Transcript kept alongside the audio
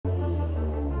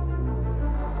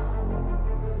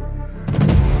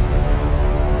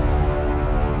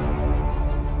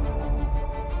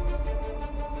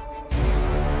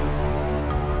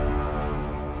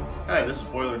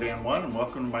Spoiler Dan 1 and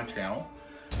welcome to my channel.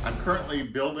 I'm currently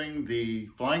building the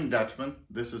Flying Dutchman.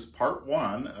 This is part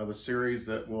 1 of a series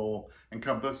that will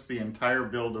encompass the entire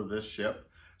build of this ship.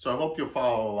 So I hope you'll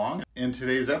follow along. In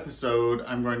today's episode,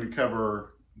 I'm going to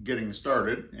cover getting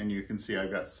started, and you can see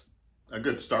I've got a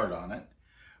good start on it.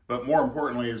 But more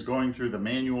importantly is going through the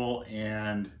manual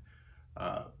and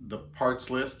the parts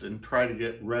list and try to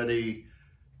get ready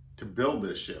to build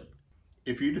this ship.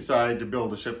 If you decide to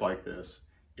build a ship like this,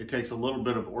 it takes a little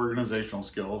bit of organizational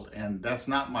skills, and that's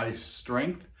not my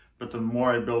strength, but the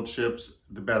more I build ships,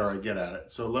 the better I get at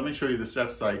it. So let me show you the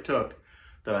steps that I took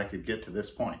that I could get to this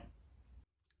point.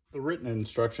 The written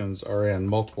instructions are in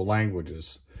multiple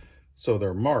languages, so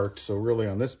they're marked. So really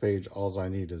on this page, all I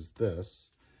need is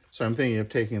this. So I'm thinking of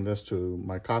taking this to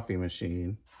my copy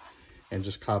machine and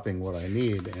just copying what I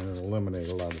need, and it'll eliminate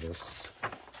a lot of this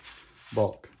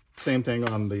bulk. Same thing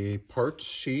on the parts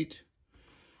sheet,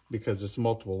 because it's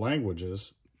multiple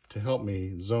languages. To help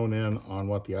me zone in on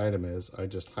what the item is, I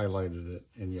just highlighted it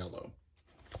in yellow.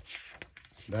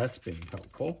 That's being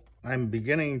helpful. I'm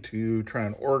beginning to try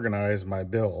and organize my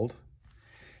build,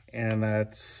 and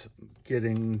that's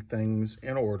getting things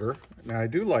in order. Now I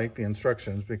do like the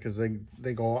instructions because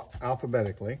they go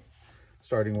alphabetically,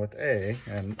 starting with A,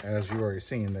 and as you've already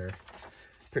seen, they're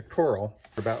pictorial.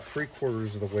 About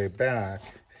 3/4 of the way back,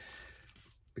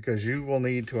 because you will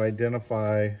need to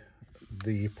identify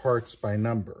the parts by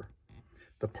number.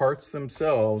 The parts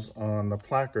themselves on the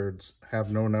placards have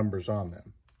no numbers on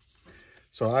them.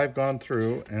 So I've gone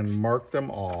through and marked them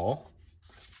all.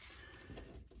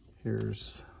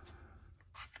 Here's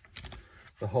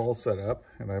the hull setup,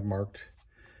 and I've marked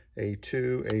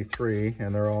A2, A3,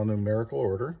 and they're all numerical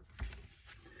order.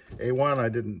 A1 I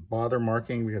didn't bother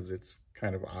marking because it's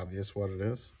kind of obvious what it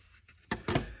is.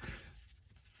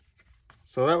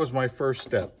 So that was my first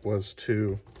step, was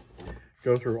to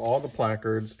go through all the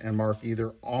placards and mark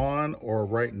either on or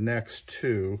right next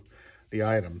to the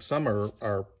item. Some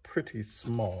are pretty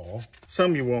small.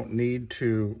 Some you won't need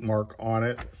to mark on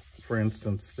it. For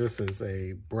instance, this is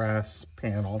a brass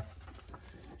panel.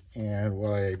 And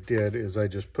what I did is I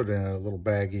just put it in a little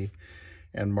baggie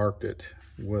and marked it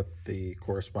with the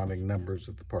corresponding numbers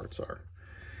that the parts are.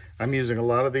 I'm using a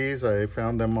lot of these. I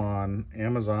found them on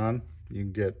Amazon. You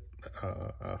can get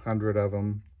 100 of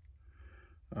them,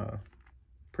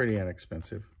 pretty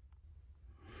inexpensive.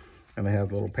 And they have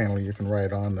the little panel you can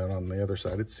write on, then on the other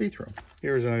side it's see-through.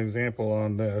 Here's an example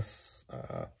on this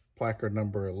placard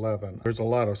number 11. There's a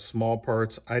lot of small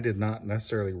parts. I did not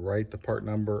necessarily write the part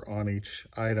number on each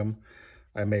item.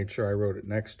 I made sure I wrote it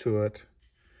next to it,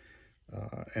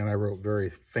 and I wrote very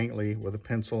faintly with a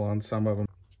pencil on some of them.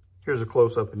 Here's a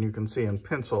close-up, and you can see in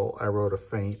pencil I wrote a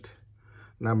faint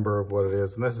number of what it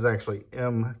is, and this is actually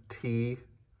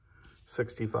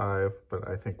MT65, but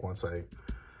I think once I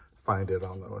find it,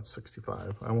 I'll know it's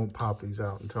 65. I won't pop these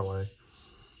out until I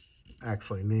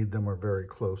actually need them or very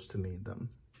close to need them.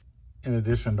 In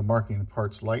addition to marking the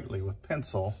parts lightly with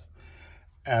pencil,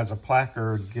 as a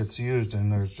placard gets used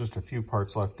and there's just a few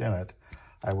parts left in it,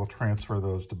 I will transfer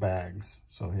those to bags.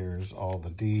 So here's all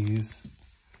the D's.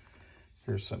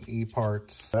 Here's some E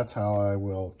parts. That's how I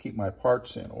will keep my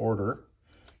parts in order,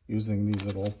 using these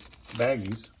little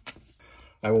baggies.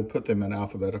 I will put them in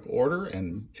alphabetical order,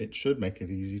 and it should make it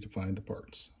easy to find the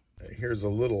parts. Here's a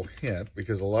little hint,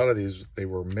 because a lot of these, they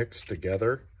were mixed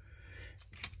together,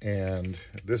 and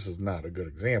this is not a good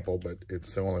example, but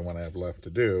it's the only one I have left to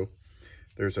do.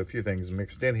 There's a few things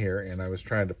mixed in here, and I was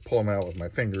trying to pull them out with my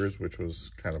fingers, which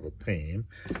was kind of a pain.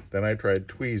 Then I tried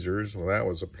tweezers. Well, that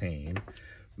was a pain.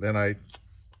 Then I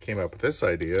came up with this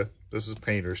idea. This is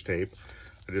painter's tape.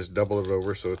 I just double it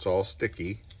over so it's all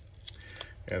sticky,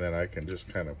 and then I can just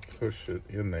kind of push it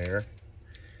in there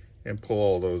and pull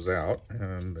all those out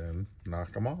and then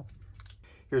knock them off.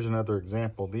 Here's another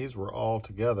example. These were all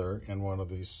together in one of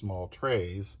these small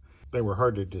trays. They were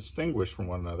hard to distinguish from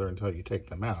one another until you take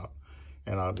them out,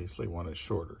 and obviously one is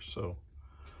shorter. So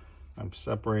I'm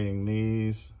separating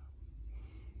these,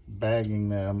 bagging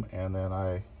them, and then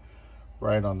I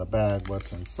write on the bag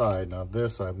what's inside. Now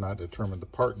this, I've not determined the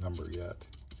part number yet,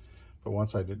 but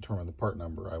once I determine the part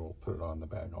number, I will put it on the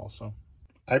bag also.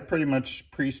 I pretty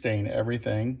much pre-stain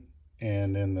everything,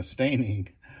 and in the staining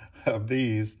of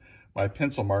these, my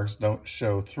pencil marks don't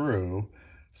show through,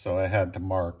 so I had to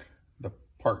mark the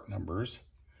part numbers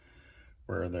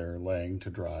where they're laying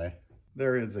to dry.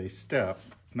 There is a step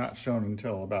not shown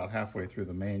until about halfway through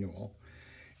the manual,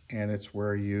 and it's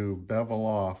where you bevel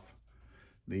off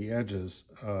the edges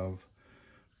of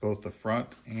both the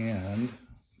front and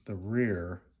the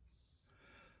rear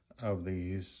of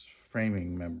these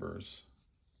framing members.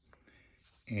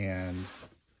 And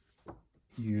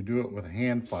you do it with a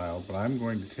hand file, but I'm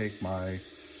going to take my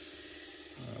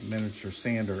miniature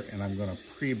sander and I'm going to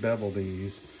pre-bevel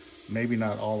these, maybe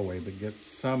not all the way, but get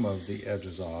some of the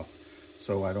edges off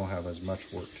so I don't have as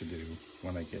much work to do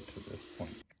when I get to this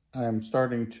point. I'm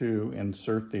starting to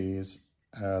insert these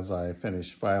as I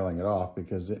finish filing it off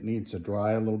because it needs to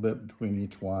dry a little bit between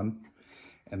each one.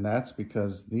 And that's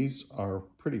because these are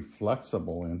pretty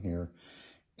flexible in here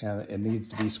and it needs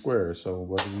to be square. So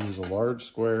whether you use a large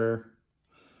square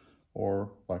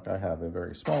or like I have a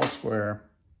very small square,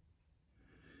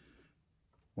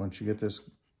 once you get this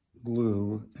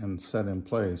glue and set in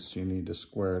place, you need to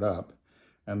square it up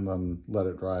and then let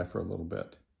it dry for a little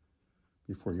bit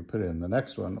before you put it in the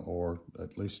next one, or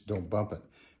at least don't bump it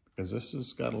because this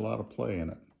has got a lot of play in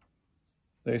it.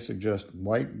 They suggest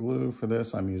white glue for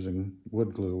this. I'm using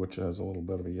wood glue, which has a little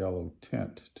bit of a yellow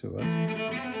tint to it.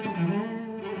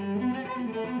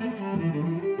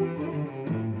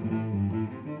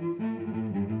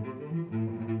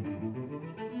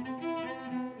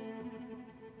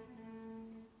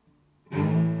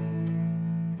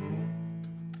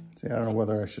 See, I don't know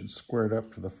whether I should square it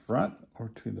up to the front or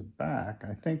to the back.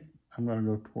 I think I'm going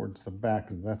to go towards the back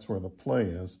because that's where the play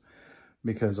is,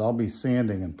 because I'll be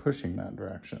sanding and pushing that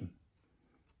direction.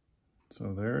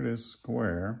 So there it is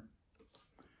square.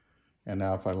 And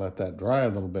now if I let that dry a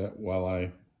little bit while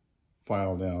I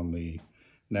file down the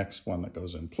next one that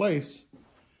goes in place,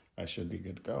 I should be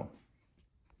good to go.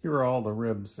 Here are all the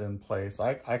ribs in place.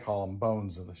 I call them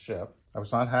bones of the ship. I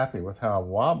was not happy with how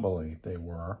wobbly they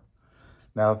were.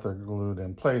 Now that they're glued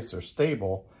in place, they're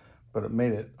stable, but it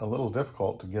made it a little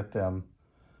difficult to get them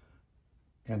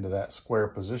into that square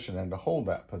position and to hold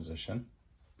that position.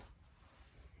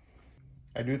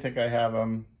 I do think I have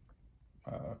them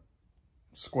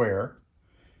square,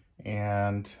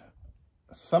 and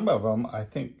some of them I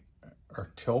think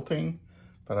are tilting,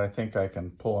 but I think I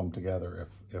can pull them together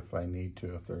if I need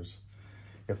to,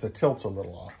 if the tilt's a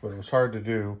little off. But it was hard to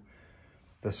do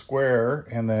the square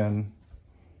and then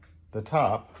the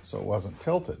top so it wasn't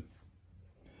tilted.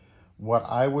 What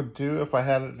I would do if I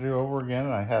had it to do over again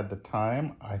and I had the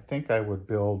time, I think I would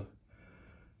build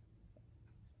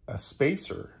a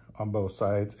spacer on both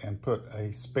sides and put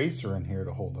a spacer in here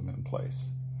to hold them in place.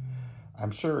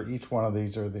 I'm sure each one of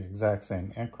these are the exact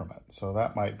same increment, so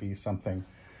that might be something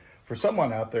for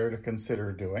someone out there to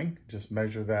consider doing. Just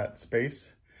measure that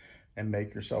space and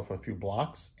make yourself a few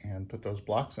blocks and put those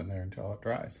blocks in there until it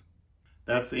dries.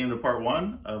 That's the end of part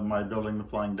 1 of my building the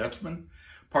Flying Dutchman.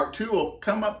 Part 2 will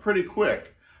come up pretty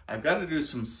quick. I've got to do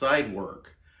some side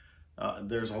work.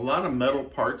 There's a lot of metal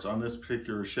parts on this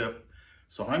particular ship,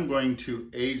 so I'm going to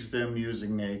age them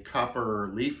using a copper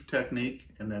leaf technique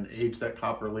and then age that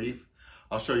copper leaf.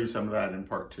 I'll show you some of that in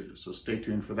part 2, so stay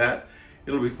tuned for that.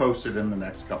 It'll be posted in the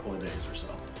next couple of days or so.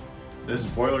 This is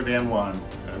Boiler Dan 1.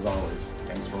 As always,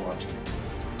 thanks for watching.